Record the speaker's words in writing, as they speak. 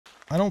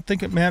I don't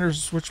think it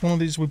matters which one of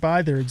these we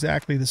buy. They're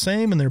exactly the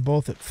same, and they're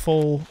both at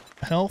full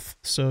health.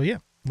 So yeah,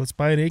 let's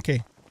buy an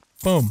AK.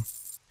 Boom.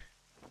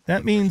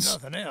 That means...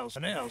 Nothing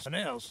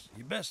else.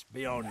 You best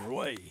be on your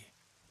way.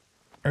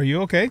 Are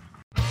you okay?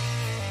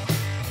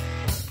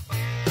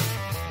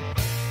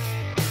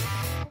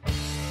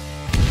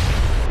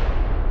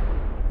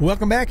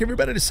 Welcome back,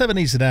 everybody, to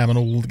 70s and I'm an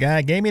Old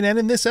Guy Gaming, and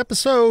in this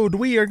episode,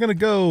 we are going to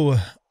go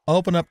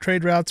open up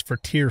trade routes for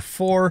Tier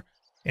 4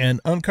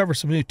 and uncover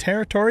some new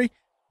territory.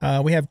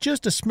 We have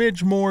just a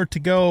smidge more to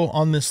go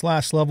on this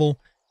last level,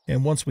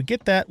 and once we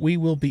get that, we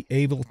will be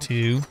able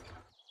to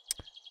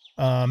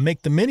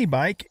make the mini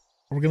bike.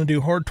 We're going to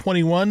do Horde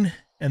 21,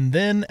 and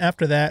then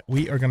after that,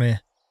 we are going to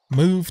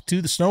move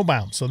to the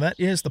snowbound. So that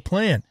is the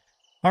plan.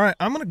 All right,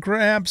 I'm going to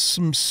grab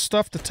some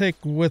stuff to take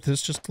with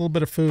us, just a little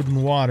bit of food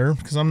and water,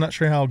 because I'm not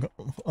sure how,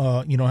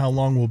 how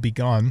long we'll be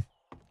gone.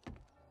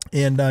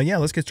 And yeah,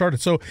 let's get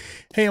started. So,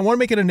 hey, I want to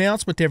make an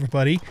announcement to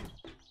everybody.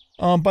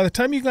 By the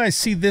time you guys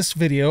see this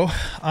video,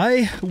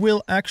 I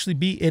will actually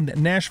be in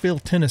Nashville,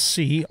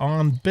 Tennessee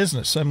on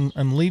business. I'm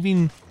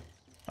leaving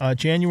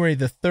January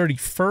the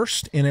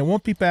 31st, and I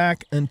won't be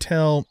back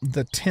until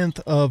the 10th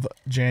of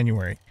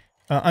January.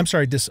 I'm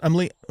sorry, let's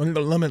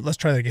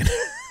try that again.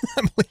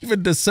 I'm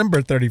leaving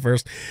December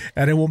 31st,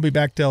 and I won't be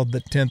back till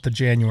the 10th of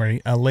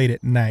January, late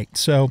at night.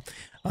 So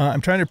I'm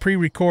trying to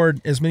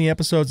pre-record as many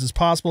episodes as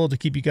possible to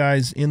keep you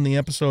guys in the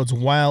episodes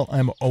while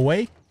I'm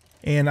away.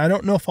 And I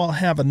don't know if I'll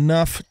have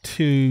enough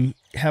to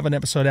have an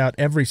episode out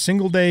every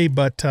single day,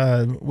 but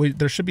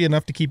there should be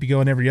enough to keep you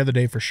going every other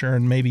day for sure,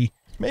 and maybe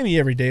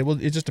every day. Well,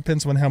 it just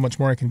depends on how much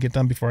more I can get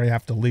done before I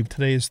have to leave.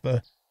 Today is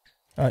the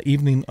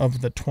evening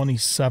of the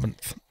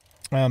 27th.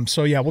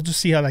 So yeah, we'll just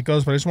see how that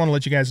goes, but I just want to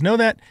let you guys know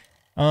that.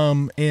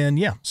 And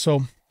yeah,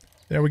 so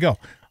there we go.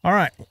 All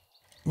right,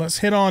 let's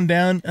head on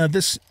down.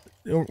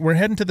 We're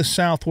heading to the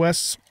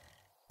southwest.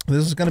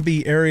 This is going to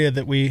be area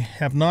that we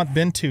have not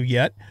been to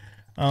yet.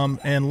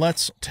 And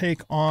let's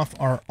take off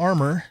our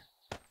armor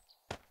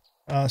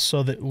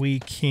so that we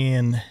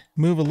can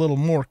move a little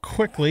more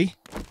quickly,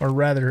 or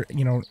rather,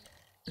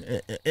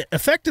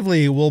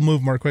 effectively we'll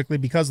move more quickly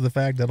because of the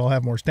fact that I'll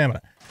have more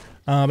stamina.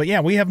 But yeah,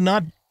 we have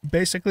not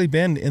basically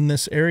been in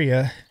this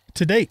area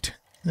to date.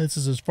 This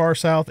is as far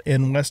south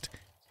and west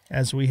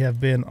as we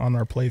have been on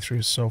our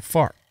playthroughs so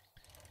far.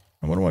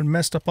 I wonder what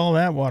messed up all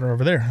that water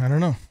over there. I don't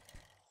know.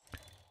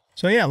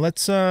 So yeah,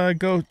 let's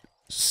go.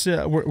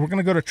 We're going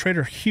to go to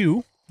Trader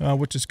Hugh,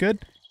 which is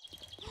good.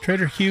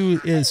 Trader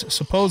Hugh is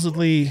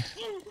supposedly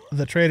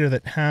the trader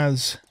that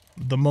has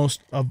the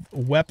most of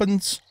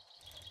weapons.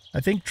 I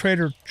think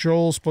Trader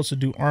Joel's supposed to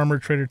do armor.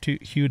 Trader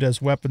Hugh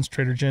does weapons.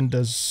 Trader Jen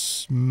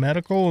does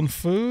medical and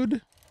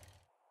food.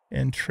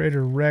 And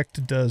Trader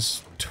Rect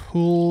does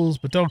tools,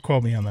 but don't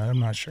quote me on that. I'm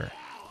not sure.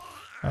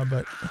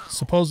 But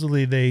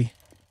supposedly they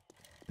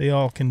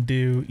all can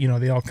do,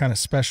 they all kind of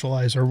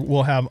specialize, or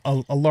will have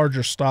a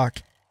larger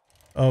stock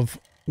of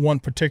one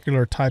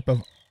particular type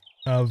of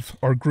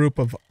or group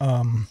of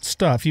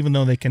stuff, even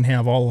though they can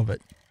have all of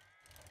it.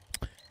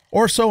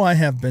 Or so I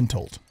have been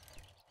told.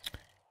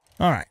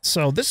 All right,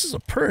 so this is a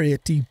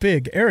pretty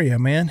big area,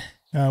 man.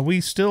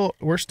 We're still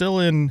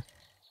in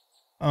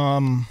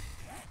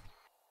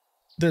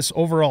this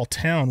overall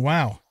town.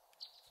 Wow.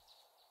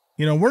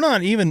 We're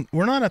not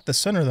at the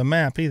center of the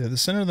map either. The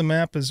center of the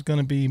map is going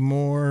to be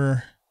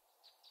more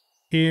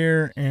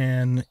here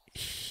and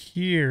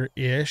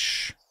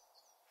here-ish.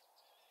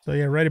 So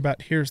yeah, right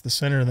about here's the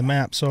center of the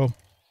map. So,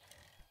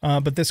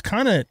 but this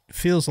kind of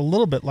feels a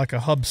little bit like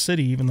a hub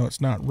city, even though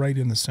it's not right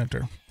in the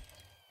center.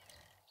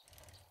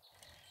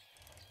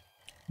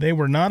 They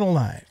were not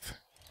alive.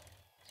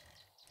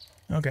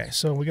 Okay,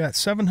 so we got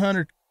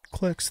 700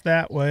 clicks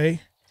that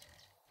way.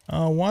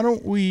 Why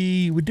don't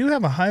we do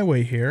have a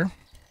highway here.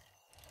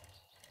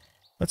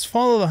 Let's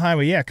follow the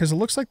highway. Yeah, because it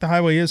looks like the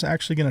highway is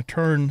actually going to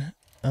turn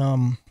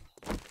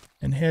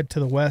and head to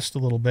the west a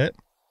little bit.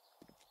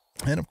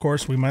 And of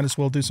course, we might as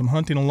well do some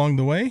hunting along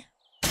the way.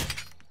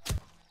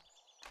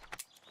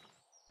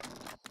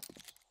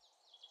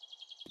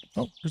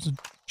 Oh, there's a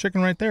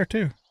chicken right there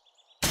too.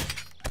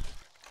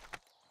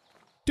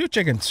 Two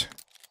chickens.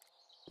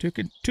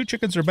 Two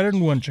chickens are better than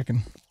one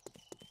chicken.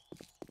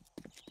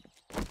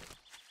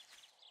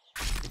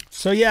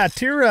 So yeah,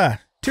 tier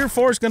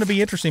 4 is going to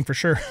be interesting for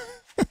sure.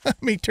 I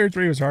mean, tier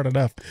 3 was hard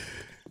enough.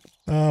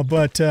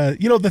 But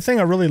the thing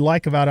I really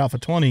like about Alpha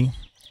 20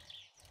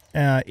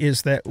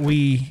 is that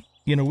we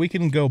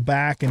can go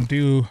back and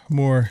do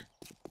more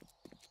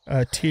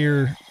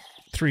tier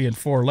 3 and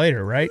 4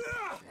 later, right?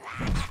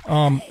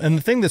 And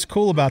the thing that's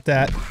cool about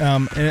that,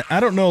 and I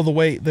don't know the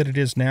way that it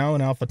is now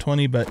in Alpha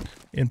 20, but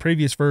in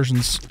previous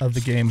versions of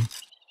the game,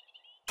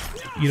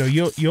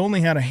 you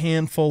only had a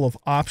handful of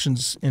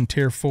options in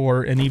tier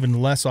 4 and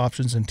even less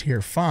options in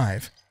tier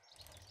 5.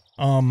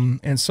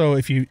 And so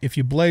if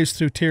you blaze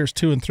through tiers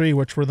 2 and 3,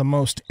 which were the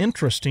most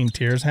interesting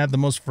tiers, had the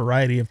most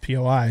variety of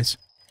POIs,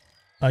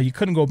 you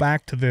couldn't go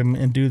back to them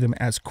and do them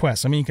as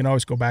quests. I mean, you can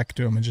always go back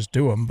to them and just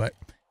do them, but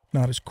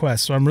not as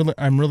quests. So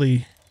I'm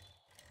really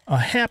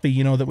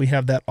happy, that we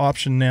have that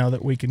option now,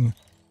 that we can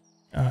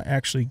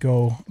actually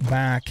go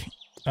back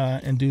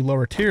and do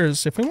lower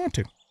tiers if we want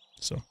to.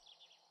 So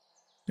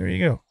there you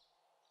go.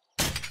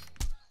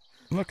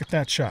 Look at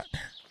that shot.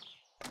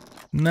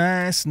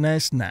 Nice,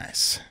 nice,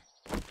 nice.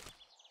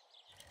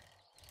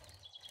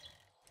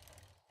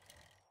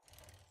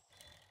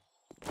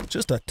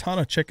 Just a ton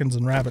of chickens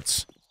and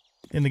rabbits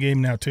in the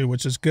game now too,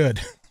 which is good.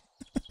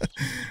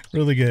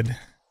 Really good.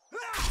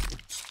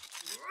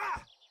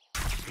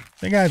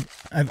 I think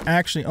I've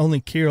actually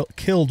only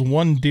killed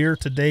one deer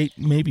to date,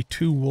 maybe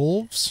 2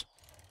 wolves.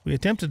 We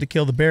attempted to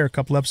kill the bear a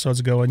couple episodes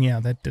ago, and yeah,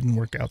 that didn't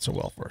work out so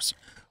well for us.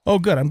 Oh,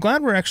 good. I'm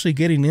glad we're actually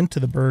getting into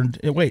the burned.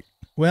 Wait.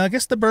 Well, I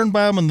guess the burned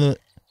biome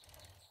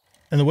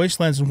and the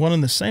wastelands are one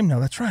and the same now.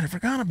 That's right. I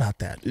forgot about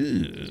that.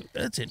 Ooh,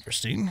 that's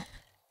interesting.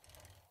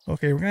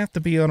 Okay, we're gonna have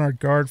to be on our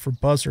guard for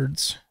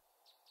buzzards.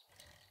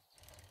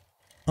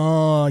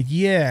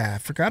 Yeah, I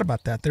forgot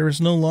about that. There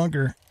is no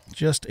longer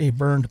just a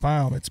burned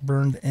biome. It's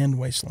burned and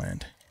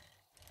wasteland.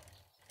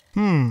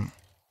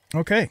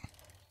 Okay.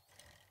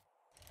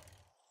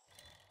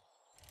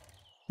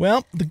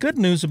 Well, the good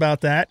news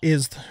about that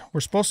is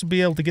we're supposed to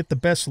be able to get the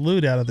best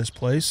loot out of this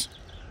place.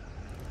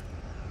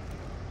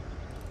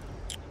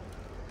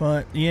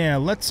 But yeah,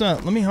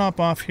 let me hop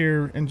off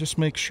here and just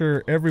make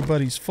sure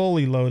everybody's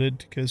fully loaded,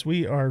 because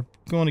we are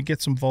going to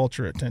get some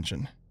vulture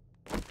attention.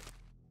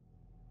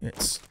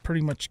 It's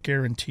pretty much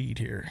guaranteed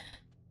here.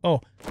 Oh,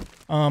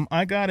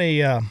 I got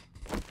a,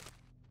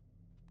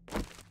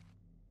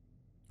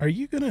 are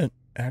you gonna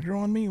aggro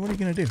on me? What are you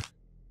gonna do?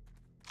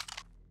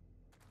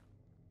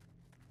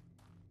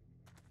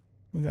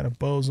 We got a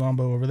bow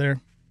zombo over there.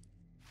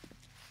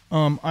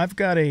 I've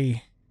got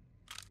a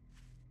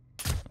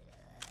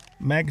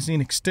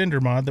magazine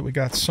extender mod that we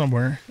got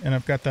somewhere, and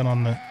I've got that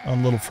on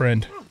little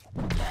friend.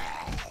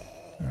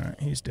 Alright,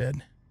 he's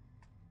dead.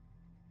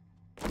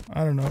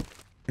 I don't know.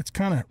 It's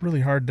kind of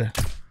really hard to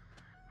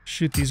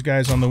shoot these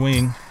guys on the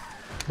wing,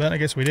 but I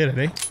guess we did it,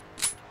 eh?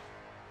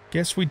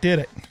 Guess we did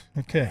it.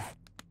 Okay.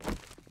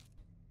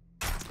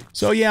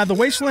 So yeah, the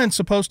wasteland's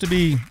supposed to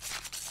be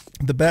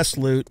the best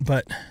loot,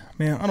 but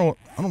man, I don't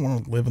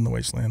want to live in the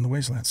wasteland. The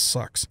wasteland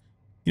sucks.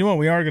 You know what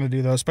we are going to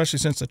do though, especially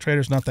since the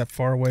trader's not that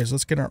far away, is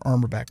let's get our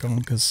armor back on,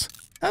 because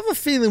I have a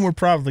feeling we're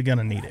probably going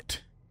to need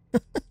it. I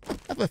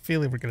have a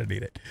feeling we're going to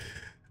need it.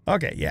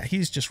 Okay, yeah,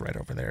 he's just right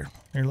over there.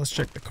 Here, let's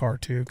check the car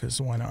too,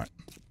 because why not?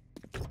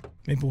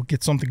 Maybe we'll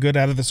get something good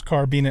out of this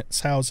car being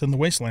its house in the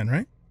wasteland,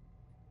 right?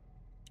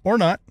 Or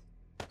not.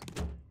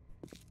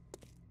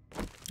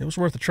 It was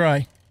worth a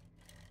try.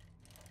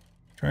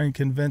 Try and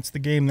convince the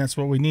game that's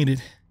what we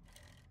needed.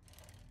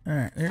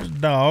 Alright, there's a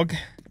dog.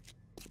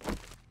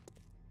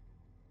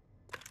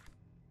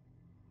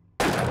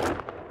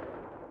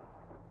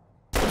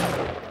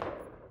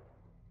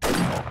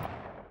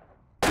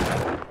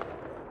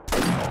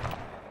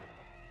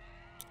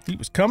 He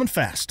was coming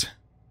fast.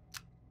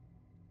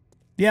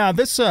 Yeah,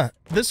 this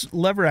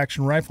lever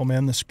action rifle,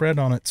 man, the spread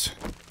on it's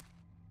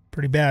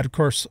pretty bad. Of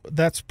course,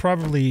 that's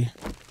probably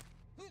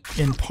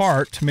in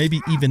part,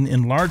 maybe even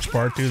in large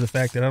part, due to the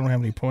fact that I don't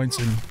have any points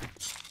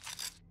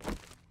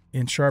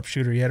in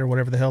sharpshooter yet, or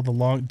whatever the hell the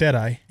long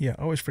Deadeye. Yeah,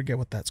 I always forget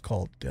what that's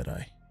called,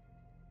 Deadeye.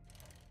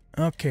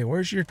 Okay,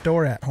 where's your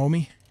door at,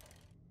 homie?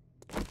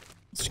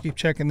 Let's keep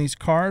checking these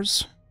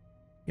cars.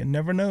 You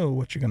never know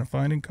what you're gonna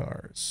find in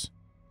cars.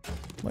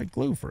 Like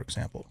glue, for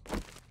example.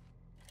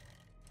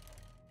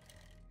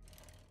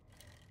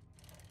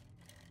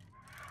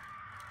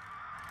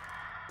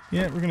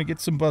 Yeah, we're gonna get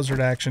some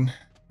buzzard action.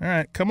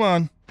 Alright, come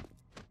on.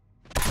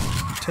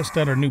 Test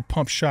out our new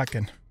pump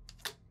shotgun.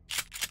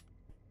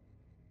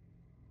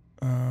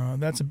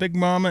 That's a big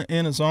mama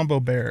and a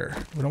zombo bear.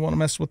 We don't want to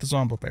mess with the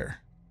zombo bear.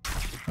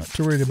 Not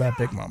too worried about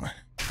big mama.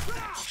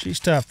 She's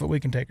tough, but we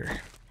can take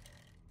her.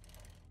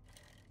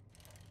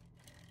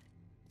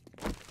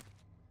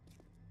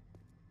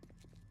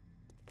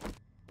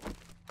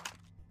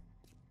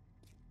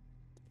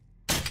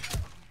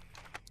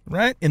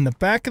 Right in the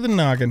back of the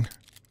noggin.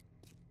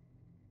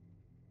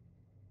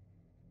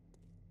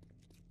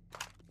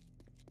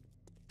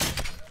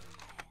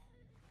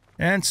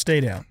 And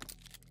stay down.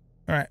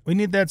 Alright, we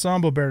need that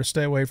zombo bear to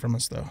stay away from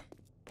us, though.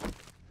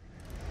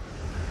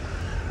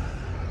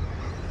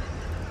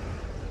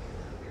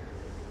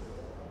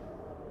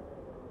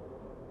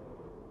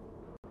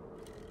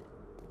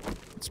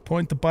 Let's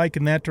point the bike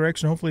in that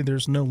direction. Hopefully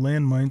there's no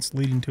landmines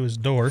leading to his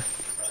door.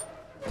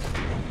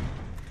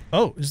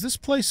 Oh, is this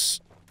place...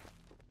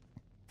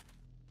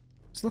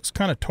 This looks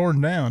kind of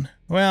torn down.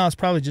 Well, it's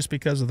probably just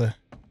because of the...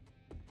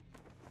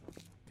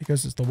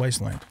 Because it's the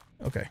wasteland.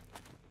 Okay.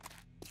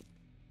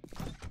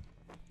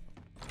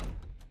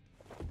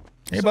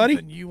 Hey, buddy.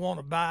 Something you want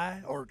to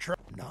buy or try?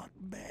 Not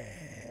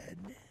bad,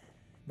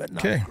 but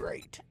not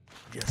great.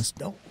 Just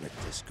don't let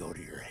this go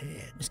to your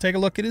head. Let's take a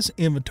look at his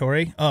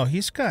inventory. Oh,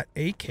 he's got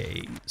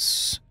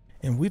AKs,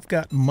 and we've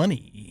got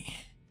money.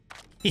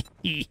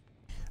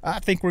 I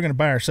think we're going to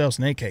buy ourselves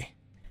an AK.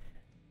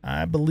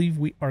 I believe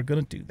we are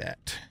going to do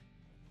that.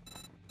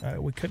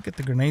 We could get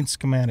the grenade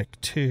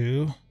schematic,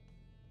 too.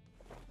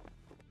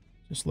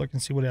 Just look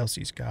and see what else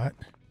he's got.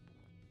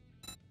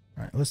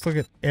 All right, let's look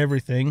at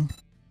everything.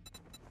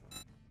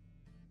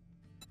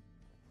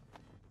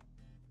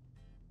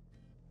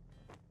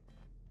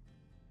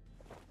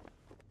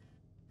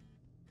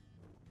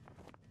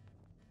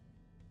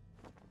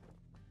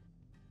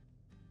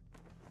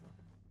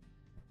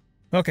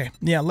 Okay,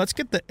 yeah, let's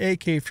get the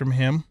AK from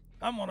him.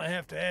 I'm gonna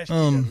have to ask you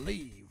to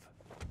leave.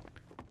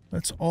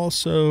 Let's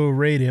also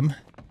raid him.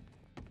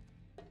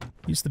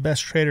 He's the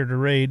best trader to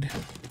raid.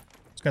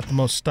 He's got the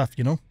most stuff,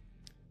 you know.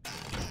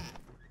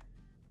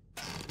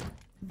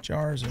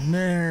 Jars in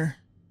there.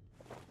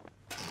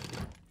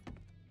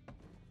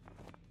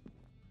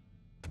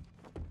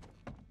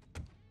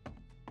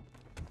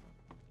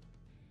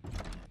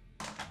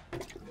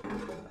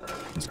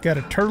 He's got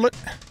a turlet.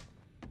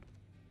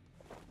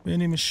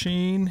 Vending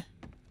machine.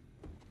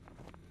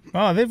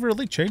 Oh, they've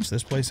really changed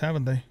this place,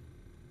 haven't they?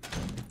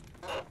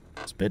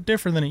 It's a bit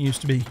different than it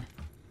used to be.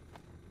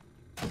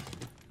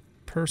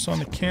 Purse on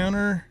the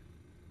counter.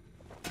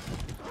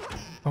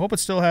 I hope it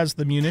still has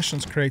the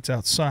munitions crates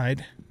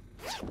outside.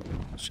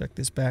 Check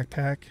this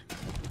backpack.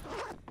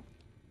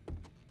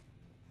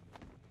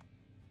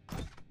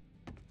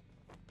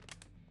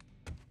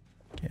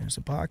 Okay, there's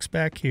a box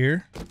back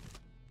here.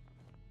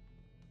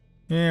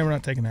 Yeah, we're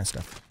not taking that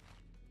stuff.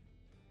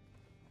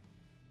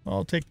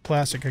 I'll take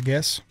plastic, I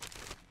guess.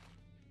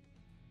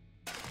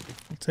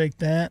 We'll take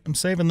that. I'm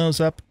saving those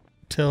up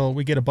till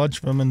we get a bunch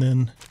of them, and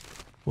then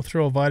we'll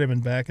throw a vitamin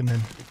back and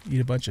then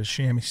eat a bunch of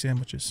chamois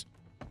sandwiches.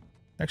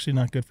 Actually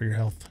not good for your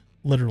health.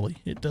 Literally.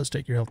 It does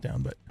take your health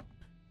down, but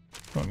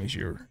as long as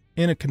you're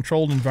in a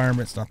controlled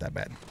environment, it's not that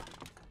bad.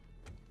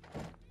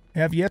 I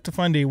have yet to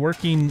find a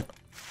working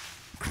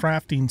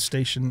crafting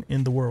station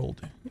in the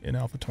world in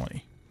Alpha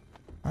 20.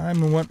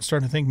 I'm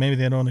starting to think maybe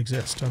they don't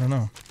exist. I don't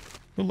know.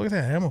 Oh, look at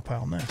that ammo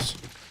pile. Nice.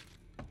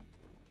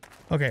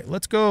 Okay,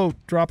 let's go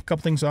drop a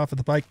couple things off at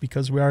the bike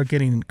because we are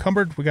getting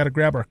encumbered. We got to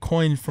grab our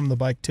coin from the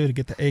bike too to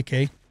get the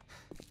AK.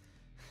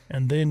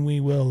 And then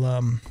we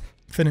will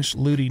finish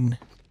looting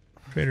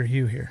Trader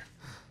Hugh here.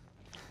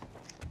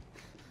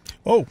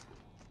 Oh!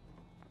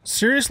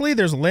 Seriously?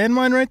 There's a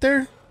landmine right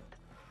there?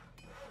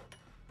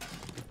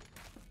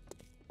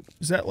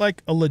 Is that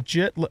like a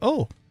legit...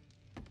 Oh!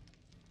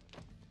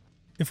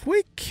 If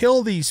we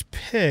kill these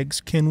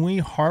pigs, can we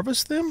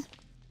harvest them?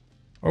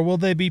 Or will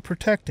they be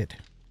protected?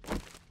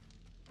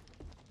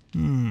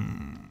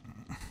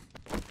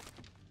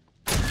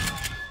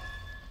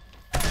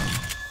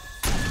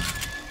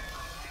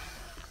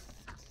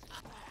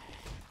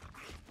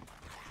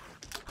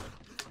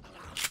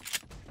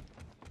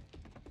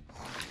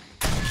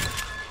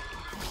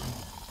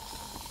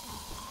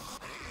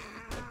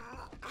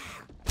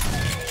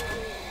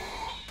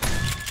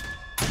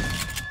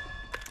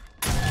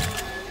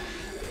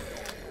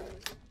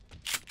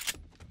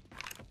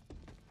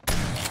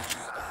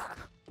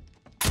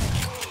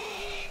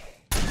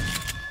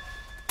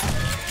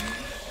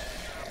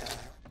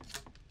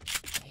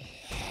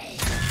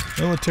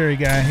 Military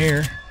guy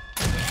here.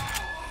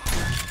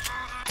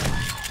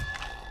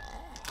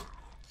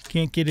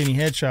 Can't get any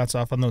headshots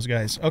off on those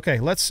guys. Okay,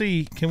 let's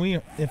see. Can we,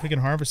 if we can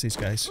harvest these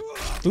guys?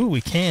 Ooh, we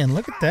can.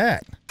 Look at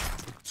that.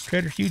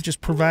 Trader Hugh just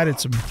provided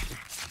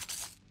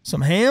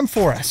some ham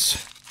for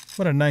us.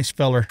 What a nice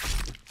feller.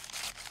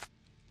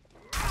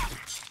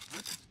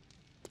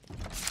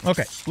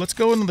 Okay, let's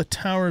go into the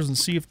towers and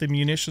see if the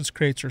munitions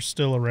crates are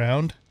still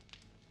around.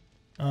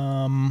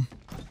 I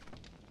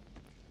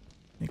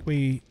think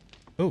we...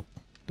 Oh,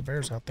 the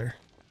bear's out there.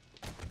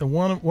 The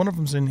one of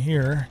them's in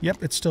here.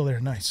 Yep, it's still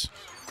there. Nice.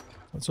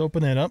 Let's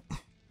open it up.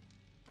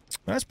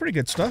 That's pretty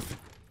good stuff.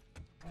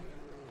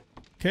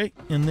 Okay,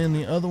 and then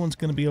the other one's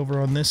going to be over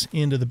on this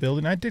end of the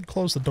building. I did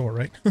close the door,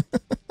 right?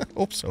 I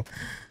hope so.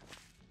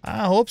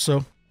 I hope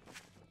so.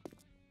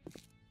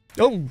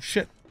 Oh,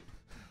 shit.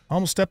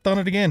 Almost stepped on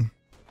it again.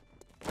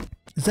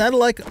 Is that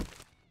like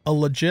a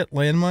legit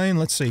landmine?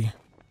 Let's see.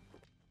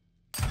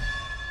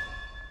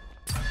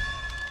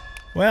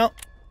 Well,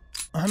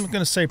 I'm going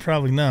to say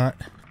probably not,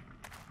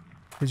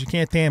 because you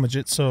can't damage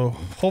it, so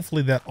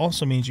hopefully that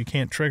also means you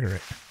can't trigger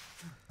it.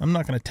 I'm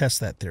not going to test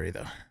that theory,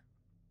 though.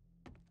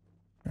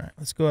 All right,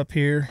 let's go up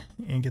here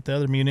and get the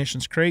other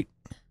munitions crate.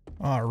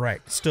 All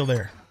right, still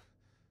there.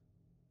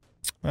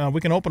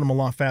 We can open them a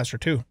lot faster,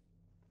 too.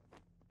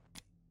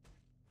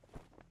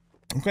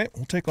 Okay,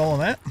 we'll take all of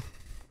that.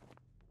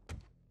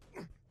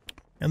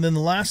 And then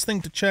the last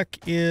thing to check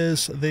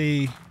is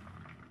the...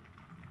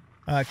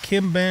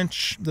 Kim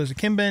bench. There's a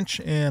Kim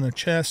bench and a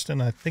chest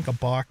and I think a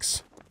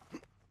box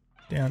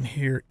down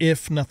here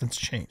if nothing's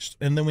changed.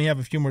 And then we have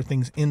a few more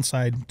things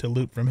inside to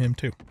loot from him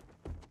too.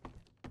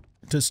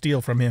 To steal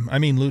from him. I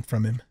mean loot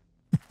from him.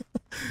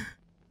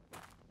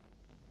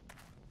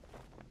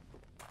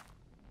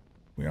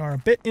 We are a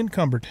bit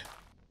encumbered.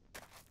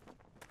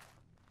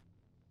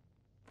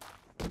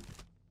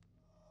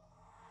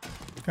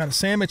 Got a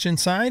sandwich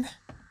inside.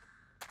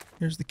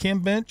 Here's the Kim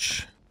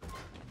bench.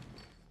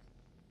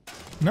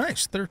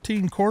 Nice,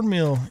 13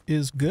 cornmeal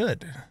is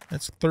good.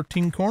 That's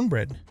 13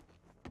 cornbread.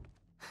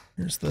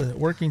 Here's the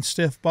working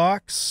stiff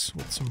box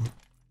with some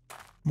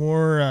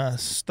more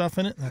stuff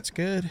in it. That's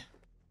good.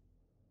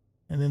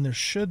 And then there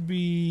should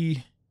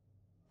be...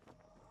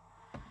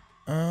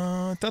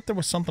 I thought there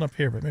was something up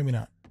here, but maybe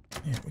not.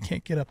 Yeah, we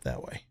can't get up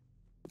that way.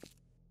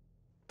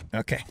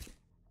 Okay.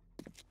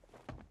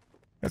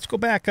 Let's go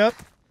back up.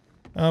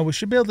 We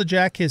should be able to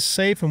jack his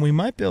safe, and we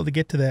might be able to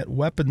get to that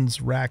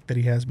weapons rack that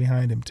he has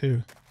behind him,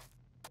 too.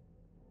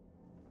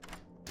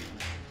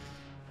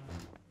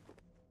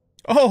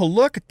 Oh,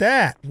 look at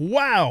that.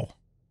 Wow.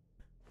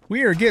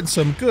 We are getting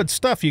some good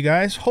stuff, you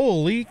guys.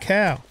 Holy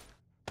cow.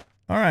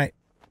 All right.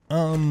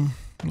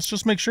 Let's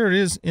just make sure it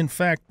is, in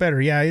fact, better.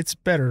 Yeah, it's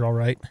better, all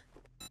right.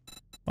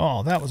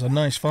 Oh, that was a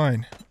nice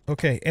find.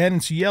 Okay, and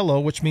it's yellow,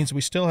 which means we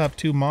still have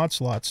 2 mod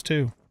slots,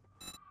 too.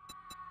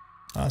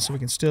 So we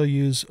can still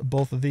use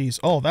both of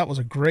these. Oh, that was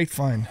a great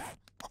find.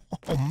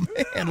 Oh,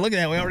 man, look at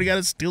that. We already got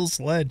a steel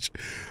sledge.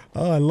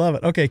 Oh, I love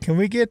it. Okay, can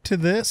we get to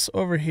this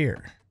over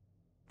here?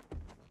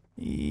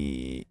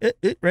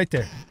 Right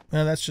there.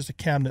 No, that's just a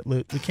cabinet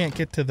loot. We can't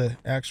get to the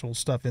actual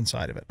stuff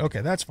inside of it.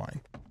 Okay, that's fine.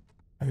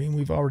 I mean,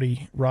 we've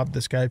already robbed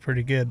this guy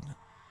pretty good.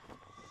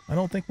 I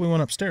don't think we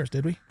went upstairs,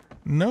 did we?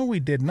 No, we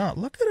did not.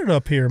 Look at it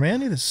up here,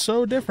 man. It is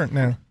so different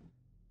now.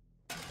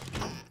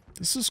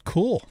 This is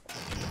cool.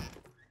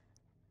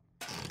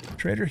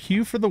 Trader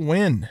Hugh for the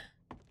win.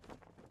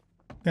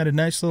 Got a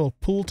nice little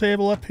pool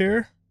table up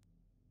here.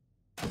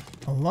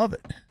 I love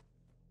it.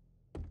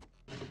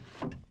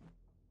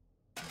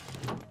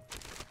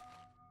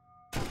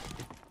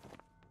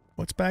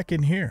 What's back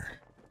in here?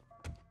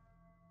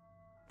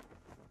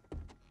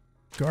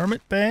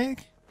 Garment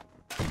bag?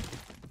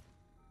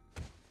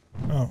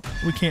 Oh,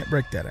 we can't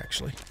break that,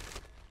 actually.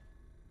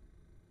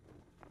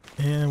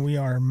 And we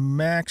are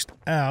maxed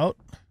out.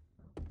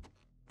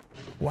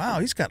 Wow,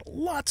 he's got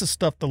lots of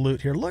stuff to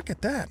loot here. Look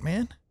at that,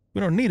 man. We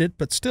don't need it,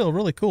 but still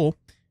really cool.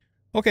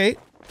 Okay,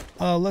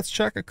 let's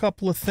check a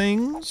couple of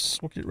things.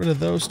 We'll get rid of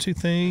those 2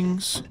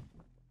 things.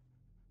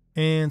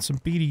 And some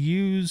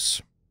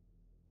BDUs.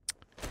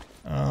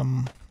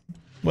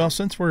 Well,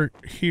 since we're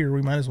here,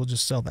 we might as well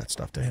just sell that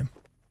stuff to him.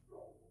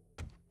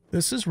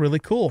 This is really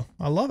cool.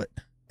 I love it.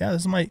 Yeah,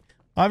 this is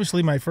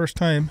obviously my first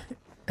time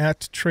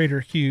at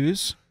Trader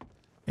Hugh's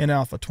in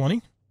Alpha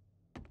 20.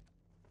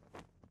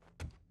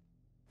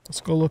 Let's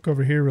go look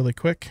over here really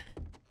quick.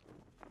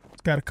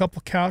 It's got a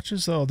couple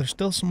couches. Oh, there's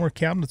still some more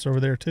cabinets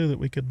over there, too, that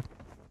we could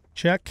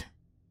check.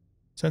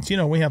 Since, you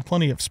know, we have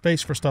plenty of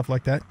space for stuff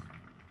like that.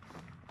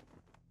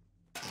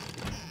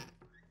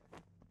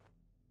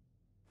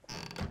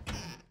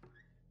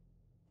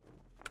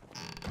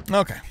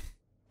 Okay.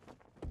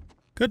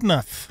 Good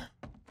enough.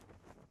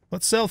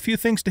 Let's sell a few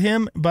things to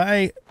him,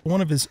 buy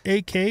one of his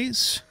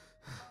AKs,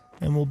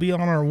 and we'll be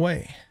on our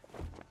way.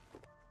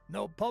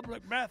 No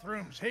public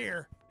bathrooms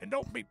here, and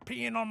don't be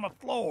peeing on the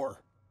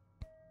floor.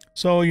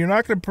 So you're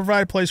not going to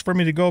provide a place for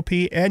me to go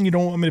pee, and you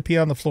don't want me to pee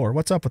on the floor.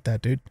 What's up with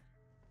that, dude?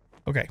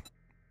 Okay.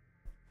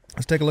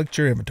 Let's take a look at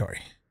your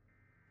inventory.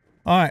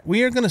 All right,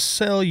 we are going to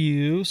sell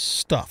you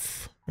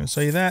stuff. I'm going to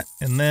sell you that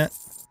and that.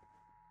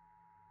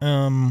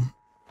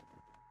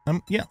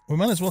 Yeah, we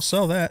might as well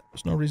sell that.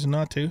 There's no reason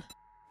not to.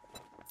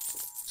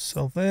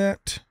 Sell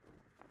that.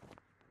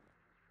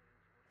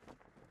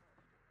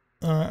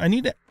 I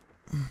need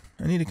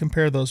to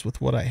compare those with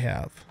what I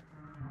have.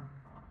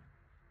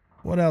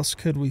 What else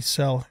could we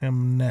sell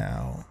him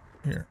now?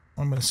 Here,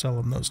 I'm going to sell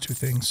him those 2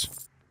 things.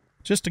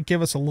 Just to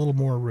give us a little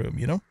more room,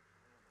 you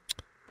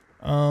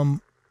know?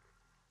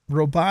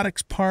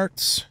 Robotics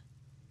parts.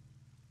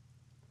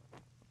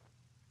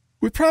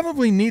 We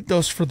probably need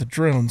those for the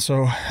drone,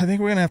 so I think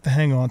we're going to have to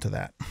hang on to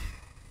that.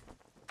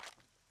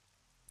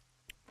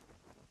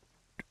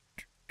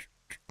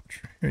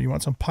 Here, you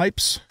want some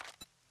pipes?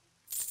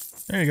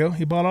 There you go.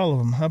 He bought all of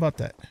them. How about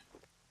that?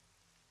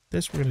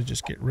 This we're going to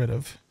just get rid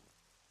of.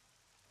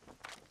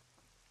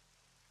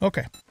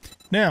 Okay.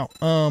 Now,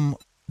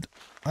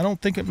 I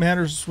don't think it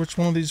matters which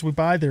one of these we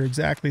buy. They're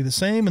exactly the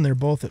same, and they're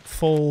both at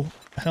full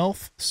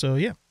health. So,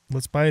 yeah,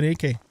 let's buy an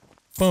AK.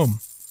 Boom.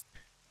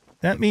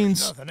 That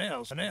means... Nothing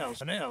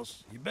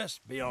else. You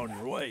best be on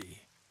your way.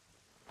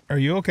 Are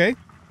you okay?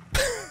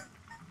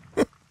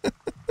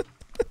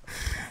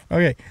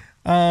 Okay.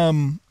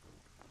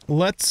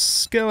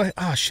 Let's go...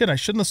 Ah, shit, I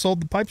shouldn't have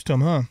sold the pipes to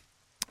him, huh?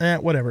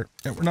 Whatever.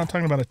 We're not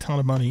talking about a ton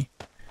of money.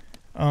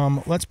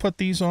 Let's put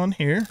these on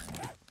here.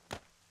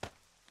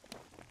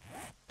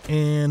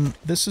 And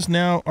this is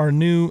now our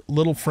new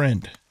little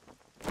friend.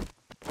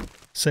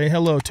 Say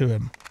hello to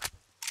him.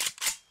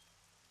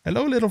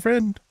 Hello, little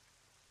friend.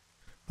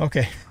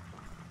 Okay.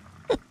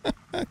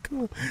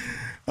 Cool.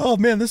 Oh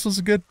man, this was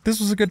a good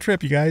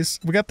trip, you guys.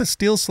 We got the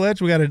steel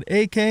sledge, we got an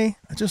AK. I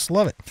just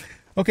love it.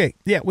 Okay,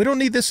 yeah, we don't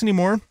need this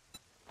anymore.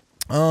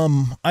 Yeah,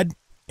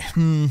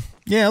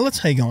 let's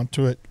hang on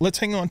to it. Let's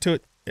hang on to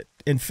it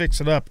and fix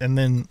it up and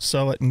then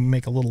sell it and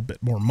make a little bit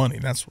more money.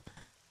 That's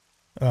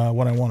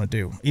what I want to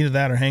do. Either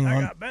that or hang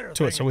on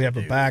to it so we have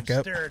a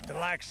backup.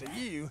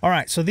 All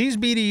right, so these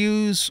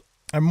BDUs,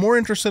 I'm more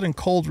interested in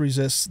cold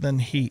resist than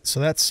heat. So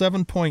that's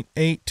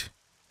 7.8,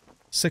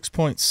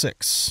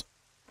 6.6,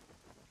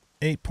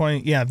 8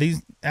 point. Yeah,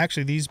 these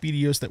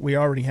BDUs that we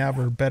already have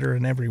are better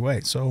in every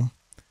way. So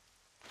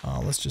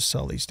Let's just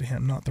sell these to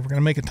him. Not that we're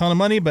going to make a ton of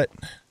money, but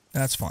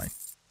that's fine.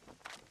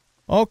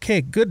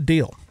 Okay, good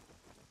deal.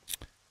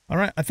 All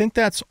right, I think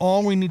that's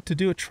all we need to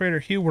do at Trader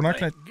Hugh. We're not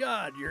going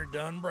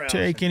to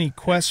take any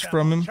quests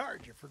from him.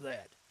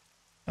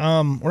 We're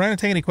not going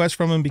to take any quests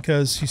from him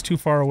because he's too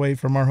far away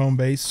from our home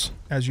base,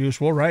 as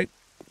usual, right?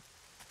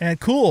 And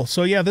cool.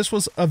 So, yeah, this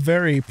was a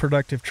very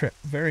productive trip.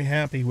 Very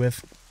happy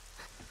with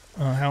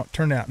how it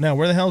turned out. Now,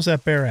 where the hell's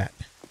that bear at?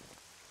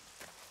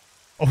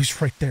 Oh,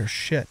 he's right there.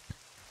 Shit.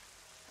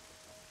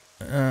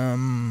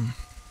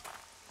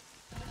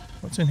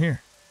 What's in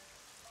here?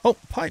 Oh,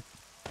 pipe.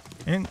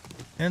 And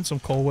some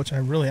coal, which I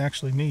really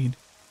actually need.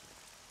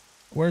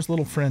 Where's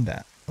little friend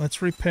at?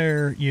 Let's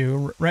repair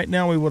you. Right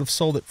now we would have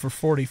sold it for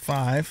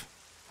 45.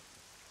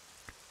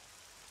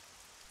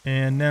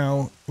 And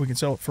now we can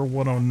sell it for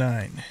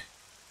 109.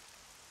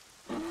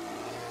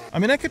 I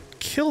mean, I could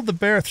kill the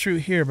bear through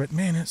here, but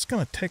man, it's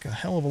going to take a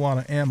hell of a lot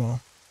of ammo.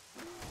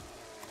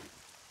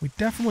 We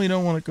definitely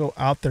don't want to go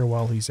out there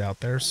while he's out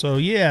there. So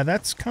yeah,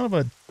 that's kind of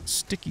a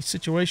sticky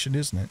situation,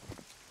 isn't it?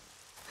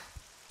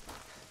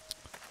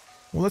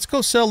 Well, let's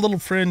go sell little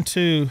friend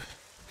to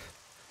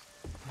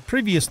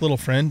previous little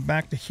friend,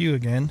 back to Hugh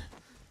again.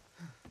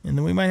 And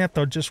then we might have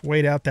to just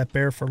wait out that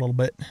bear for a little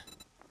bit.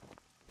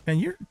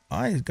 And your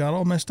eyes got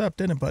all messed up,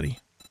 didn't it, buddy?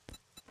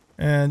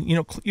 And, you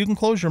know, you can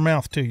close your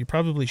mouth, too. You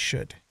probably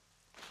should.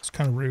 It's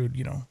kind of rude,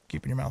 you know,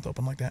 keeping your mouth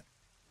open like that.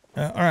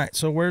 All right,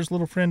 so where's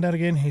little friend at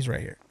again? He's right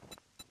here.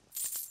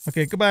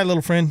 Okay, goodbye,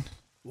 little friend.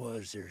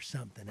 Was there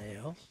something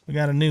else? We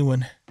got a new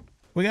one.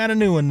 We got a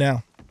new one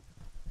now.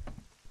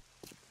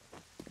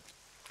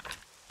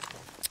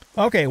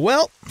 Okay,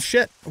 well,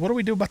 shit. What do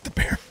we do about the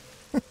bear?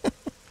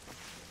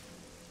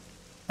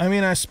 I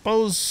mean, I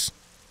suppose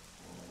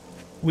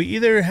we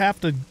either have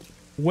to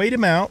wait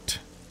him out,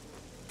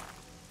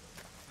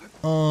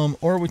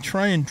 or we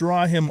try and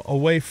draw him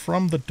away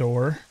from the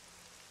door,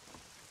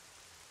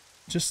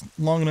 just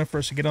long enough for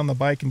us to get on the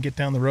bike and get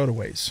down the road a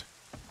ways.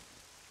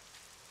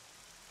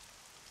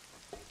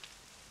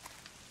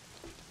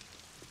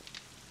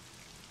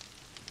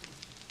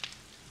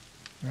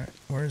 All right,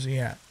 where is he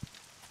at?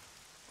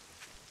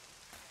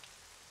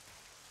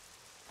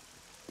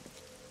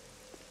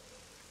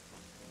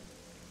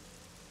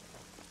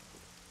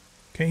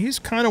 Okay, he's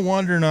kind of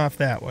wandering off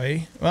that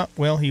way.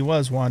 Well, he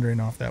was wandering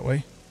off that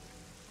way.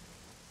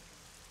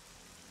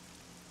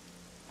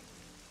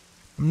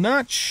 I'm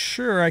not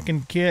sure I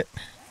can get...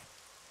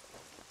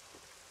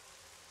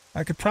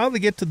 I could probably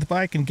get to the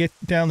bike and get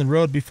down the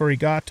road before he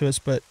got to us,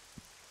 but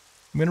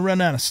I'm going to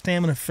run out of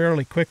stamina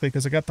fairly quickly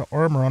because I got the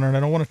armor on it and I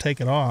don't want to take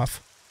it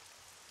off.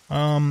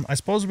 I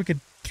suppose we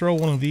could throw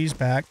one of these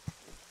back.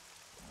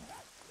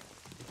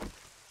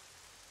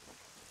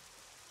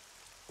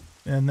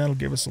 And that'll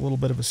give us a little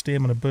bit of a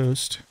stamina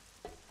boost.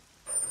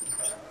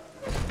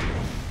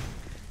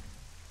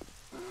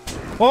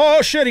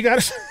 Oh, shit, he got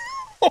us.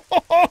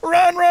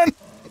 Run, run.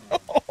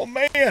 Oh,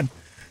 man.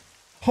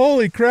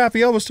 Holy crap,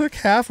 he almost took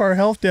half our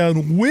health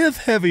down with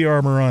heavy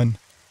armor on.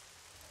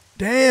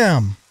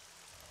 Damn.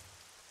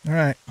 All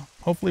right.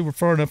 Hopefully we're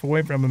far enough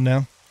away from him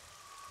now.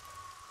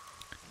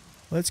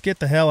 Let's get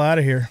the hell out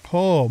of here.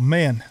 Oh,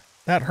 man.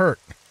 That hurt.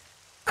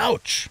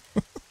 Ouch.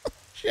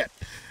 Shit.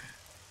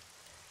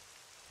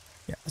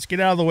 Yeah, let's get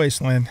out of the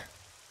wasteland.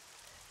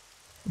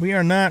 We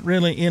are not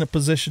really in a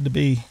position to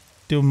be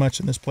doing much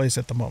in this place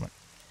at the moment.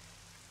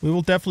 We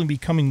will definitely be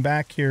coming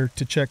back here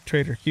to check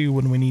Trader Hugh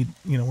when we need,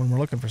 you know, when we're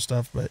looking for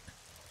stuff, but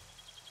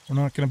we're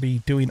not going to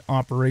be doing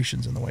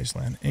operations in the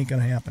wasteland. Ain't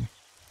going to happen.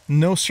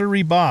 No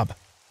sirree, Bob.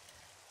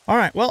 All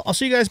right, well, I'll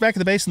see you guys back at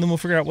the base, and then we'll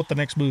figure out what the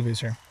next move is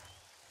here.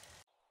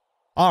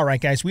 All right,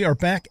 guys, we are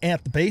back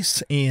at the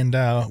base, and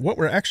what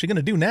we're actually going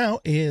to do now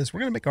is we're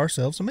going to make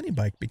ourselves a mini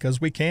bike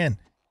because we can.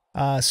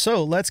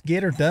 So let's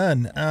get her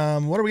done.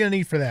 What are we going to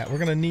need for that? We're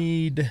going to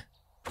need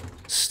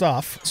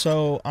stuff.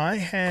 So I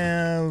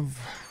have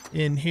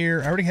in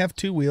here, I already have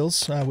 2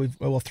 wheels.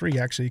 Well, 3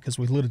 actually, because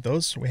we looted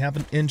those. We have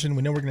an engine.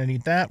 We know we're going to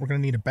need that. We're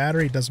going to need a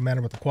battery. It doesn't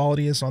matter what the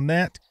quality is on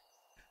that.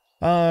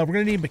 We're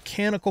going to need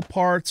mechanical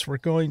parts. We're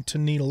going to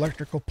need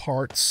electrical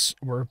parts.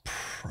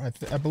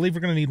 I believe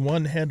we're going to need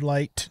 1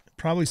 headlight,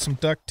 probably some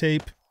duct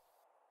tape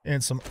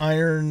and some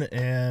iron,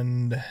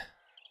 and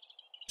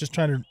just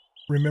trying to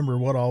remember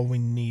what all we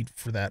need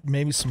for that.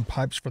 Maybe some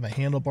pipes for the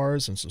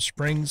handlebars and some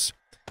springs.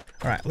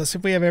 All right, let's see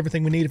if we have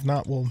everything we need. If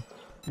not,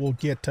 we'll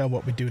get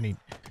what we do need.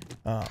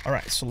 All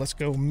right, so let's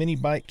go mini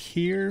bike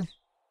here.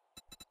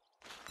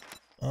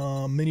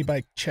 Mini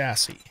bike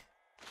chassis.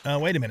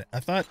 Wait a minute.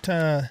 I thought,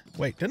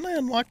 wait, didn't I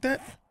unlock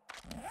that?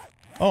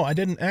 Oh, I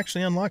didn't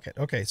actually unlock it.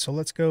 Okay, so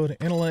let's go to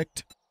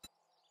Intellect,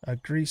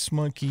 Grease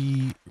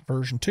Monkey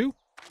version 2.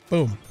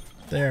 Boom.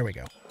 There we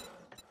go.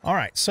 All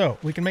right, so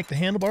we can make the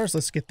handlebars.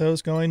 Let's get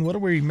those going. What are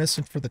we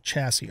missing for the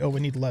chassis? Oh, we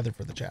need leather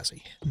for the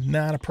chassis.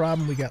 Not a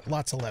problem. We got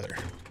lots of leather.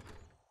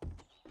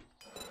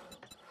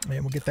 And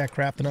we'll get that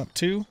crafting up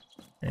too.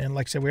 And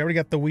like I said, we already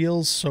got the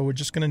wheels, so we're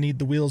just going to need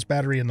the wheels,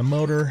 battery, and the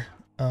motor.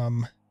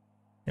 And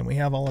we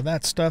have all of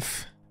that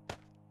stuff.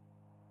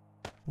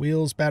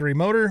 Wheels, battery,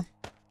 motor,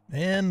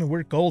 and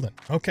we're golden.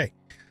 Okay,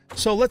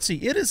 So let's see.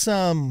 It is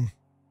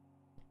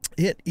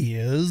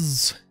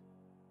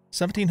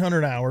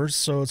 1,700 hours,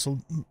 so it's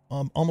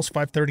almost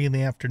 5:30 in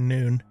the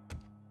afternoon.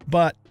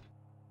 But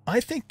I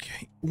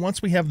think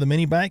once we have the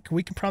mini bike,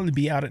 we can probably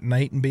be out at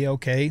night and be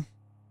okay,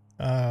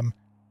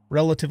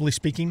 relatively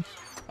speaking.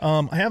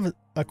 I have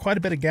quite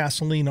a bit of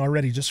gasoline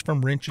already just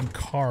from wrenching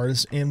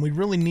cars, and we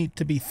really need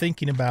to be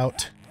thinking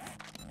about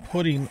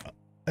putting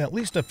at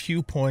least a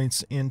few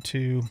points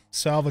into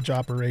salvage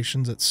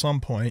operations at some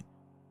point.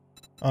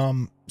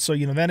 So,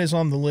 you know, that is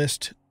on the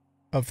list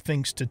of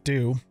things to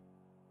do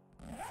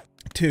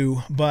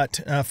too. But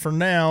for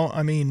now,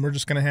 I mean, we're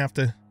just going to have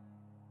to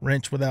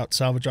wrench without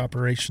salvage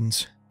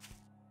operations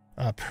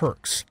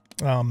perks.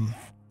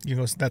 You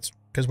know, that's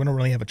because we don't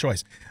really have a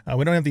choice.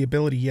 We don't have the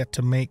ability yet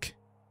to make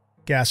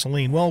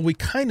gasoline. Well, we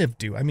kind of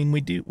do. I mean,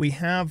 we do. We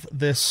have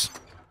this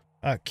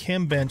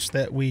chem bench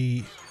that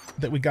we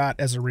got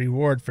as a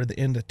reward for the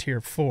end of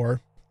tier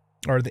 4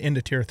 or the end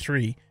of tier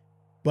 3.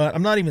 But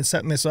I'm not even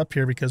setting this up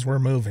here because we're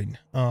moving.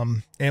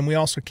 And we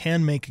also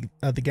can make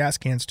the gas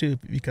cans too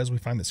because we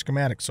find the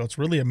schematic. So it's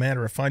really a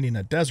matter of finding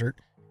a desert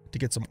to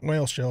get some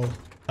oil shell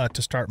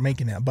to start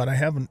making that. But I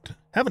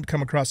haven't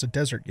come across a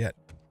desert yet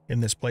in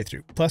this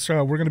playthrough. Plus,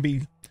 we're going to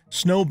be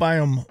snow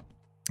biome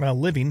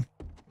living,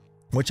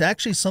 which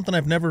actually is something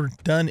I've never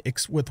done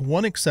with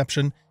one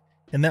exception.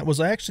 And that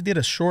was I actually did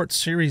a short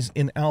series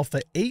in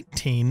Alpha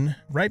 18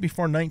 right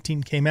before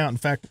 19 came out. In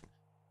fact,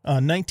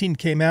 19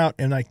 came out,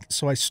 and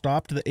so I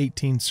stopped the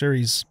 18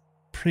 series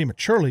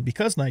prematurely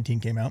because 19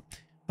 came out.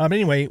 But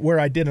anyway,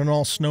 where I did an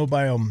all snow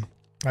biome,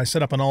 I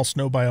set up an all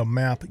snow biome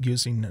map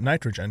using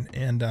nitrogen,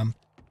 and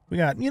we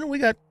got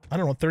I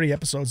don't know 30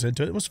 episodes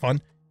into it. It was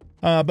fun.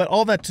 But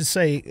all that to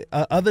say,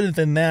 other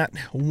than that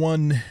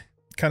one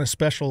kind of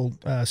special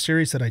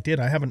series that I did,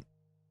 I haven't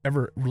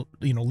ever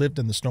lived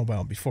in the snow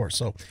biome before,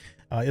 so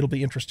it'll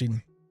be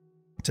interesting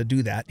to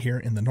do that here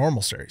in the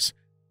normal series.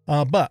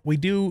 But we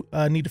do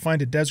need to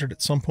find a desert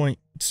at some point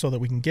so that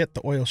we can get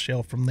the oil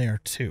shell from there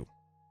too.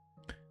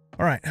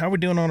 All right, how are we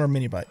doing on our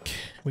mini bike?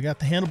 We got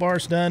the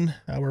handlebars done.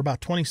 We're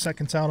about 20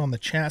 seconds out on the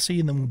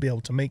chassis, and then we'll be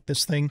able to make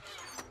this thing.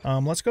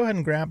 Let's go ahead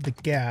and grab the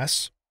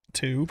gas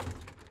too.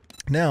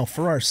 Now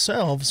for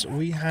ourselves,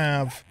 we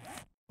now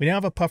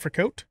have a puffer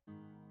coat,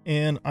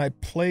 and I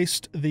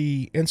placed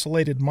the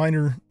insulated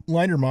liner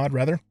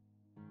mod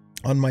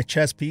on my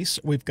chest piece.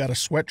 We've got a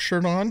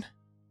sweatshirt on.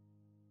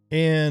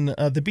 And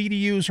the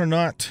BDUs are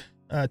not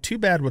too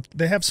bad.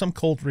 They have some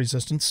cold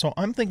resistance, so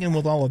I'm thinking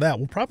with all of that,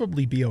 we'll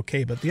probably be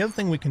okay. But the other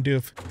thing we can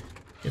do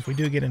if we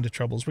do get into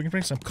trouble is we can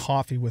bring some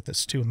coffee with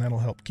us too, and that'll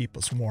help keep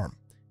us warm.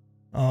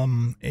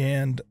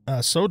 And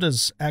so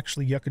does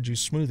actually yucca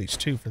juice smoothies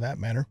too, for that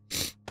matter.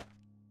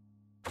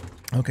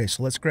 Okay,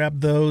 so let's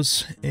grab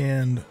those,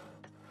 and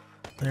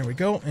there we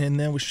go. And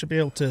then we should be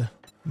able to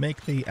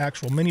make the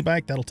actual mini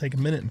bike. That'll take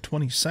 1 minute and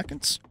 20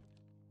 seconds.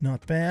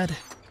 Not bad.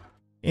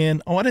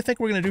 And what I think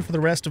we're going to do for the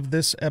rest of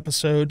this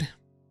episode,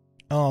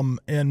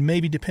 and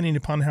maybe depending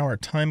upon how our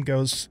time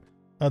goes,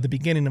 the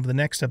beginning of the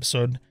next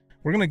episode,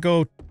 we're going to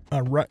go,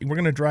 we're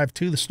going to drive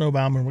to the snow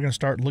biome, and we're going to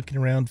start looking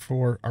around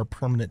for our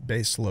permanent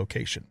base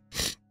location.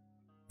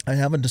 I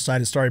haven't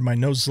decided. Sorry, my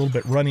nose is a little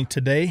bit runny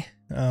today,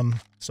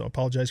 so I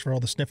apologize for all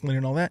the sniffling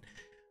and all that.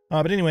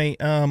 But anyway,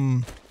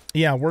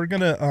 yeah, we're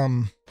going to,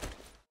 I'm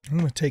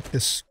going to take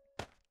this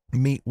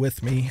meat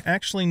with me.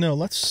 Actually, no,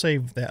 let's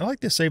save that. I like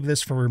to save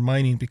this for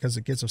mining because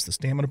it gives us the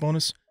stamina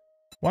bonus.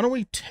 Why don't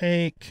we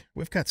take,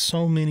 we've got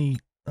so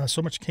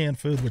much canned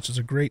food, which is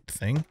a great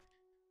thing.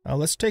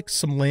 Let's take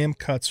some lamb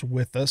cuts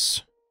with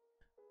us.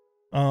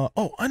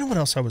 Oh, I know what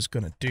else I was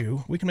going to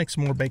do. We can make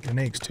some more bacon and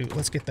eggs too.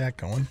 Let's get that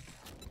going.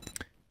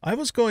 I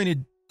was going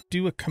to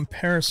do a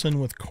comparison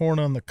with corn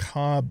on the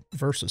cob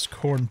versus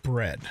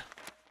cornbread.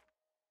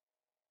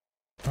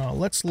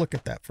 Let's look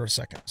at that for a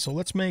second. So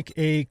let's make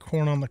a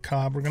corn on the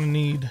cob. We're going to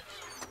need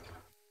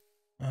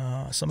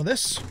some of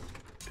this.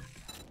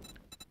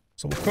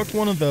 So we'll cook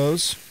one of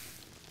those.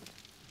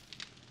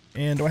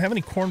 And do I have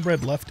any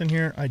cornbread left in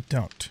here? I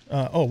don't.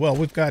 Oh, well,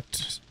 we've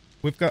got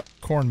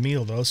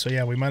cornmeal, though. So,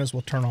 yeah, we might as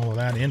well turn all of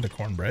that into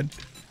cornbread.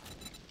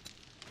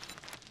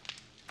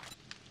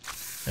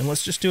 And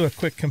let's just do a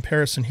quick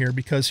comparison here,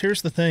 because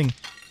here's the thing.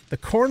 The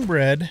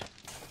cornbread...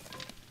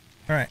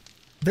 All right.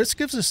 This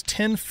gives us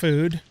 10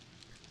 food...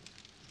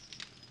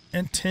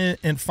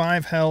 and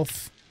 5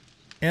 health,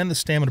 and the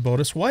stamina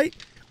bonus. Why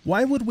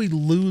would we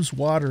lose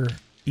water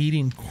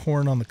eating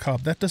corn on the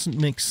cob? That doesn't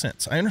make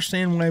sense. I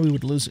understand why we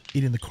would lose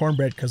eating the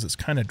cornbread because it's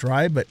kind of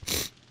dry, but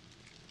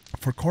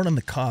for corn on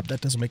the cob,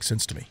 that doesn't make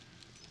sense to me.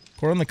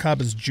 Corn on the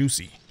cob is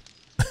juicy.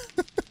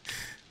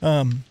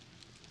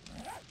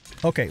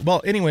 Okay,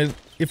 well, anyway,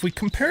 if we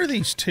compare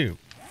these two,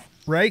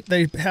 right,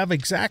 they have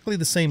exactly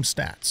the same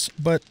stats,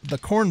 but the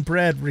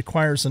cornbread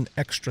requires an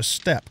extra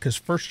step because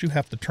first you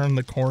have to turn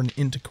the corn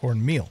into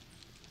cornmeal.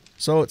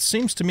 So it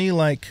seems to me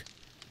like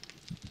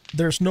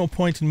there's no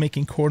point in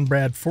making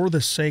cornbread for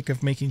the sake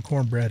of making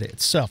cornbread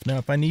itself. Now,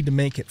 if I need to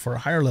make it for a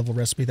higher level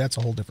recipe, that's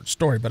a whole different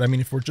story. But I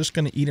mean, if we're just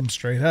going to eat them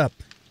straight up,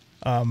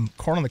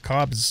 corn on the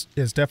cob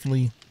is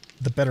definitely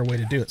the better way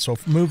to do it. So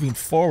moving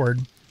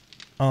forward,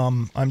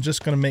 I'm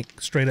just going to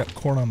make straight up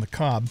corn on the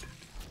cob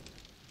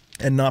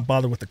and not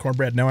bother with the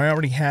cornbread. Now, I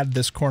already had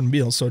this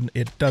cornmeal, so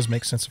it does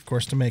make sense, of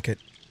course, to make it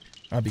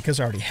because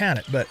I already had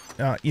it. But,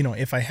 you know,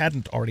 if I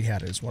hadn't already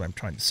had it is what I'm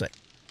trying to say.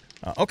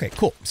 Okay,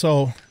 cool.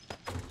 So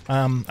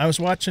I was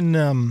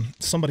watching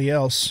somebody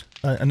else,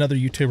 another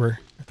YouTuber,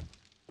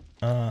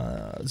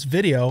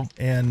 video,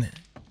 and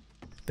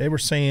they were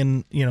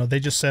saying, you know, they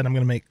just said I'm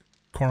going to make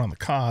corn on the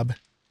cob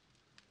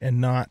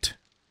and not...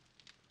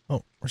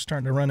 Oh, we're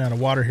starting to run out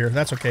of water here.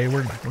 That's okay.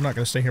 We're not going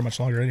to stay here much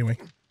longer anyway.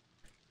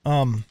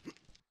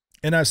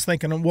 And I was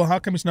thinking, well, how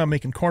come he's not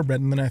making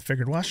cornbread? And then I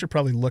figured, well, I should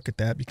probably look at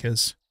that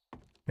because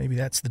maybe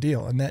that's the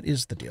deal. And that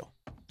is the deal.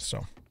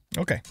 So,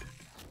 okay.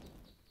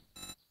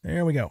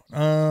 There we go.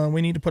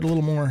 We need to put a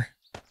little more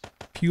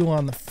fuel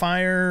on the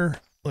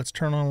fire. Let's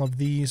turn all of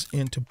these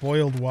into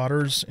boiled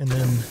waters, and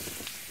then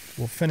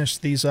we'll finish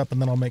these up,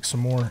 and then I'll make some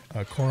more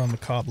corn on the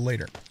cob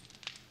later.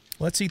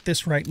 Let's eat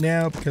this right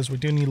now because we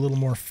do need a little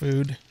more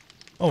food.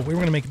 Oh, we were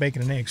going to make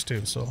bacon and eggs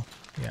too, so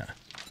yeah.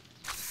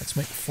 Let's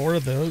make 4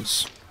 of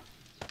those.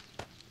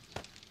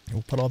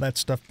 We'll put all that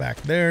stuff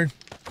back there.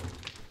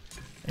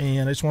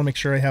 And I just want to make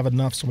sure I have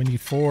enough, so we need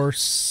 4,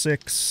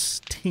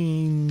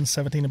 16,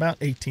 17, about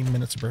 18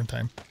 minutes of burn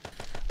time.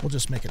 We'll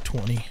just make it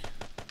 20.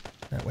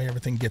 That way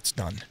everything gets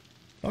done.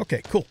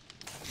 Okay, cool.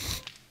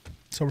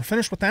 So we're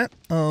finished with that.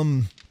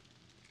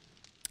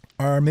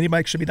 Our mini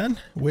bike should be done,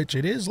 which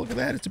it is. Look at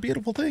that. It's a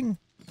beautiful thing.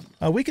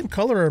 We can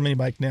color our mini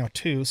bike now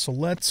too. So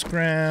let's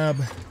grab,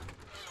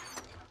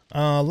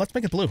 let's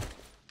make it blue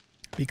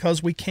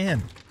because we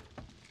can.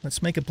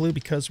 Let's make it blue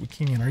because we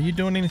can. Are you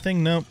doing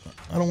anything? Nope.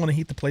 I don't want to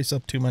heat the place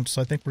up too much,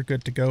 so I think we're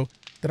good to go.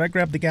 Did I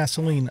grab the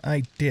gasoline?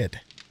 I did.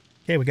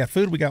 Okay, we got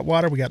food, we got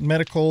water, we got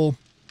medical.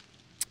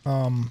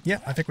 Yeah,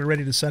 I think we're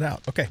ready to set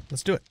out. Okay,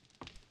 let's do it.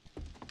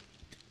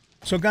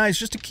 So guys,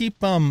 just to keep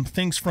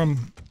things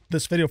from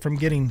this video from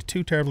getting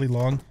too terribly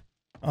long,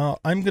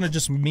 I'm going to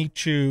just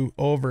meet you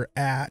over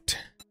at...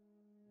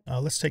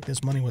 let's take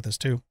this money with us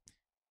too.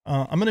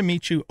 I'm going to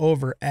meet you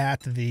over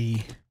at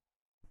the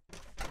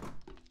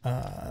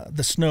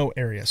snow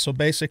area. So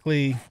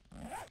basically,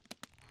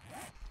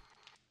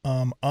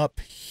 up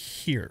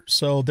here.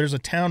 So there's a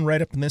town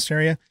right up in this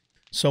area.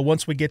 So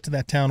once we get to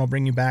that town, I'll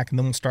bring you back, and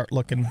then we'll start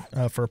looking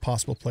for a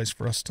possible place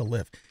for us to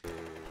live.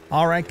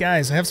 All right,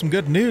 guys, I have some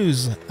good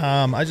news.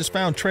 I just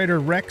found Trader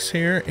Rex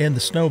here in the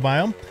snow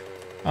biome.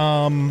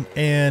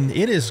 And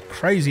it is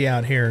crazy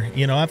out here.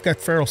 You know, I've got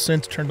feral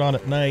scents turned on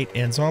at night,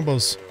 and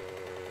zombos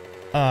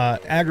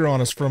aggro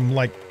on us from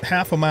like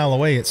half a mile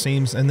away, it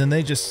seems, and then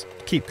they just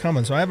keep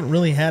coming. So I haven't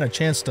really had a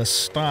chance to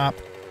stop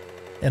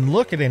and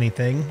look at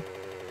anything.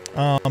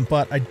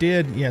 But I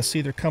did, yeah,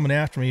 see they're coming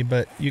after me,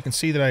 but you can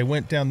see that I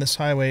went down this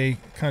highway,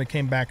 kind of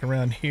came back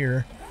around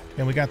here,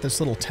 and we got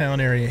this little town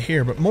area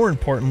here. But more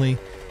importantly,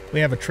 we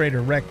have a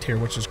Trader Rex here,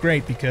 which is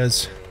great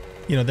because,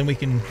 you know, then we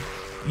can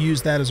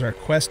use that as our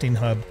questing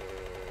hub,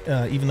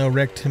 even though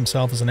Rex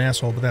himself is an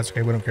asshole, but that's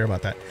okay, we don't care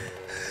about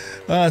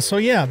that. So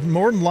yeah,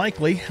 more than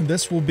likely,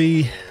 this will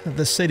be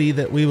the city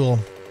that we will,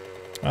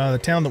 the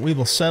town that we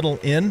will settle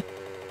in.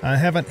 I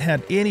haven't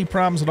had any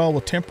problems at all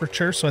with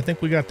temperature, so I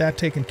think we got that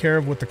taken care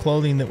of with the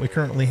clothing that we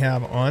currently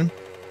have on.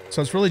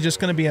 So it's really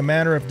just going to be a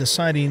matter of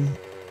deciding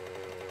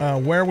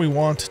where we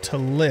want to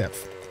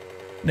live.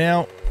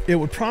 Now, it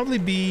would probably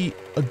be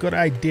a good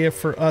idea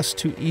for us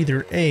to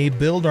either A,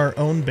 build our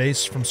own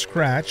base from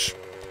scratch,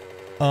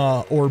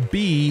 or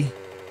B,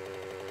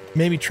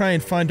 maybe try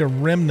and find a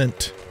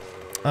remnant,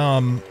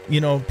 you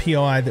know,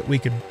 POI that we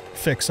could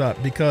fix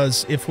up.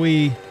 Because if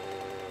we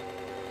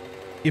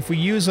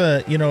use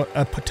a, you know,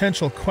 a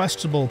potential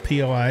questable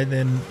POI,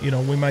 then, you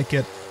know, we might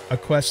get a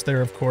quest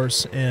there, of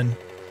course, and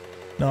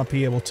not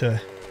be able to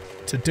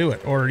do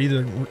it, or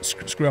either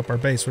screw up our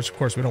base, which of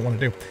course we don't want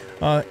to do.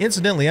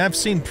 Incidentally, I've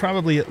seen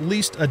probably at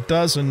least a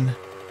dozen,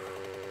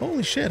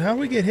 holy shit, how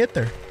did we get hit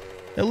there?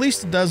 At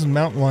least a dozen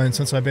mountain lions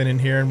since I've been in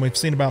here, and we've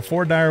seen about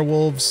 4 dire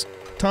wolves,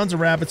 tons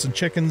of rabbits and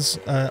chickens,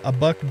 a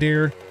buck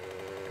deer,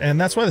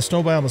 and that's why the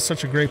snow biome is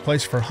such a great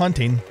place for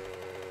hunting.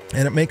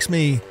 And it makes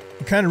me,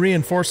 it kind of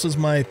reinforces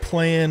my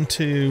plan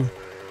to,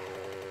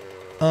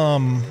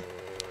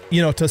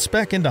 you know, to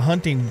spec into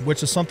hunting,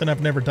 which is something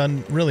I've never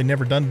done, really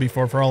never done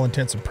before for all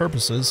intents and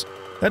purposes.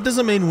 That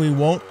doesn't mean we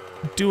won't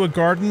do a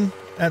garden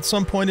at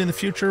some point in the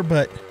future,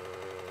 but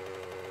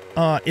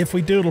if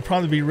we do, it'll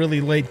probably be really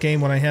late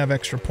game when I have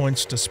extra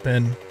points to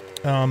spend,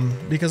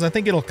 because I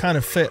think it'll kind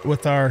of fit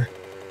with our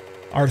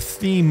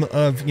theme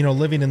of, you know,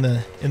 living in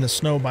the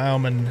snow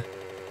biome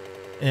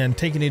and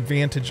taking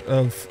advantage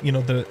of, you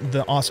know,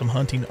 the awesome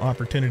hunting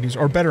opportunities,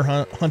 or better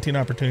hunting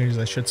opportunities,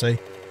 I should say,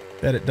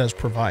 that it does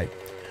provide.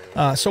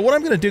 So what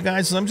I'm going to do,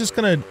 guys, is I'm just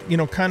going to, you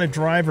know, kind of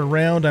drive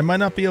around. I might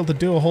not be able to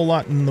do a whole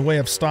lot in the way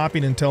of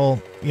stopping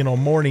until, you know,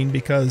 morning,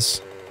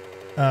 because,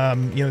 you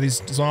know,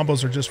 these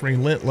zombos are just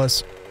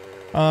relentless.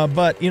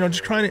 But, you know,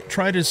 just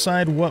try to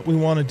decide what we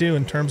want to do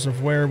in terms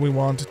of where we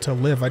want to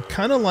live. I'd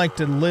kind of like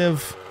to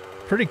live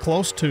pretty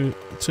close to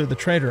the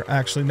trader,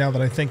 actually, now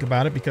that I think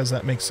about it, because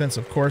that makes sense,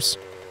 of course.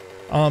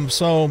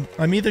 So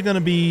I'm either going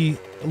to be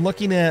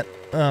looking at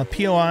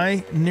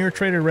POI near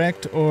Trader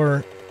Rect,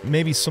 or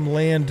maybe some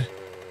land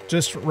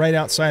just right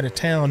outside of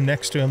town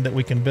next to him that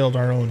we can build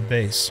our own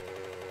base.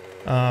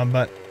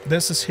 But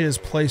this is his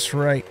place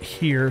right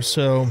here,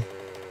 so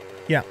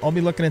yeah, I'll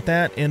be looking at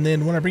that. And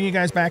then when I bring you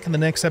guys back in the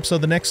next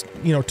episode, the next,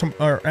 you know,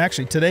 or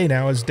actually today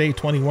now is day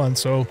 21,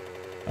 so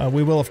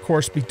we will of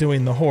course be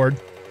doing the Horde.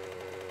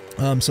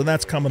 So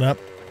that's coming up.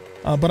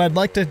 But I'd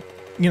like to,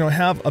 you know,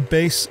 have a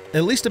base,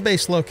 at least a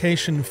base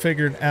location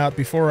figured out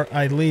before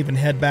I leave and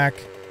head back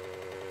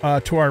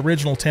to our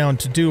original town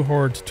to do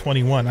Horde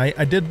 21.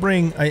 I did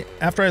bring,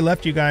 after I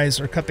left you guys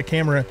or cut the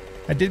camera,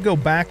 I did go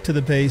back to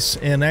the base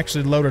and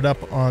actually loaded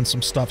up on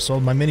some stuff. So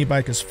my mini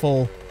bike is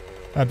full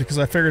because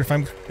I figured if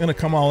I'm going to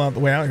come all out the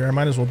way out here, I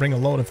might as well bring a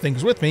load of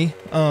things with me.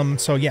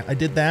 So yeah, I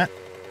did that.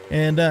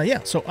 And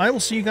yeah, so I will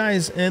see you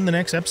guys in the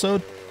next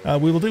episode.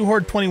 We will do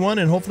Horde 21,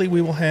 and hopefully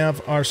we will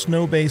have our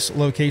snow base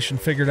location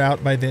figured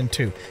out by then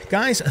too.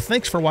 Guys,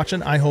 thanks for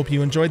watching. I hope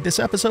you enjoyed this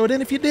episode,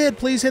 and if you did,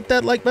 please hit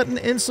that like button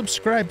and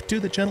subscribe to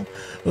the channel.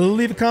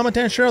 Leave a comment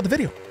and share out the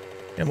video,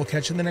 and we'll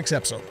catch you in the next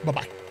episode.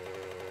 Bye-bye.